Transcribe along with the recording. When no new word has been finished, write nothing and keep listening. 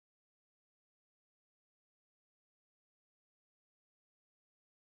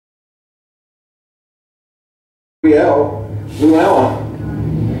Luellen.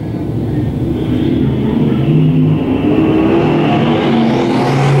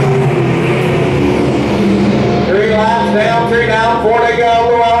 Three down, 4 to go.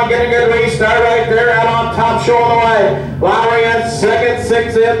 Luellen getting a good restart right there out on top, showing the way. Lowry in second,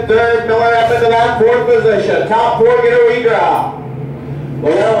 6 in third. Miller up into that fourth position. Top 4 get a redraw.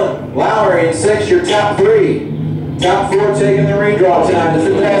 Luellen, Lowry in 6, your top 3. Top 4 taking the redraw tonight. This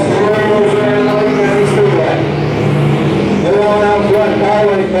is the last 4 over there in the County Speedway. Luellen out front,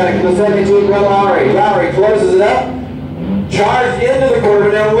 Highway back. The second to Lowry. Lowry closes it up. Charged into the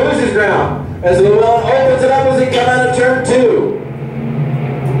quarter, now loses ground. As Luellen opens it up as he comes out of turn 2.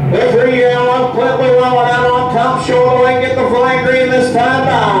 The 3-1, Clint Luellen out on top, showing the way, get the flying green this time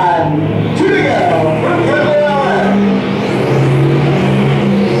by 2 to go for Clint Luellen.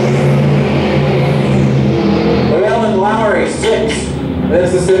 Luellen, Lowry, 6.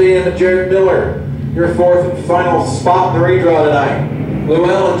 That's the city and the Jared Miller. Your 4th and final spot in the redraw tonight.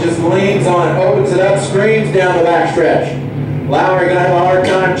 Luellen just leans on it, opens it up, screams down the backstretch. Lowry gonna have a hard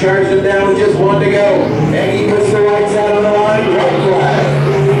time charging him down with just 1 to go. And he puts the lights out on the line, red flag.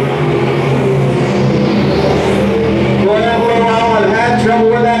 Luellen had trouble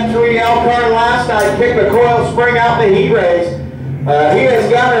with that 3L car last night. Kicked the coil spring out the heat race. He has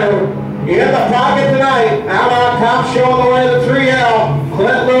got him in the pocket tonight. Out on top, showing the way to the 3L.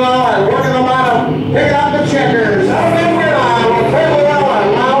 Clint Luellen working the bottom, picking up the checkers. Out of the line with Clint Luellen.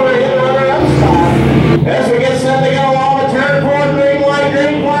 Lowry in the runner-up spot. As we get set to go along the turn 4, green light,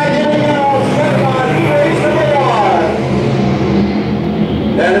 green flag, here we go. Step on, heat race number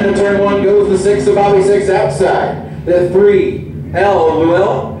 1. Down into turn 1 goes the 6 of Bobby 6 outside. The 3L of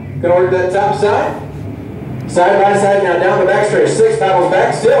Luellen. Gonna work that top side. Side by side now down the backstretch. 6 battles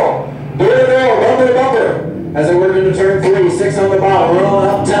back still. Door to door, bumper to bumper. As they work into turn 3, 6 on the bottom, rolling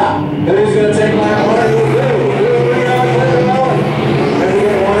up top. Who's going to take lap 1? And we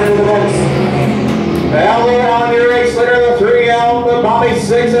get 1 into the books. On your race leader, the 3L, the Bobby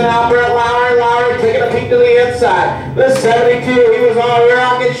 6 and Albert Lowry. Lowry taking a peek to the inside. The 72, he was on a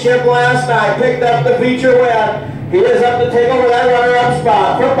rocket ship last night. Picked up the feature win. He is up to take over that runner-up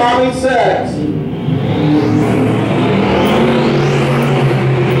spot for Bobby 6.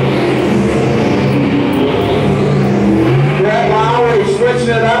 Switching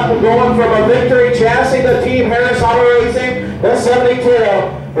it up, we're going from a victory chassis to Team Harris Auto Racing, the 72,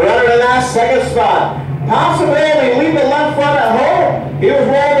 running in that second spot. Possibly leave the left front at home. He was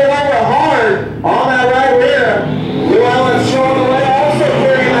rolling it over hard on that right rear. Luellen showing the way, also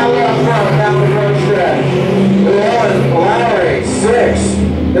carrying that left front down the road stretch. Luellen, Lowry, 6.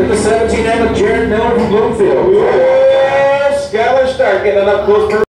 Hit the 17 M with Jared Miller from Bloomfield. Whoa, Skylar Stark getting up close.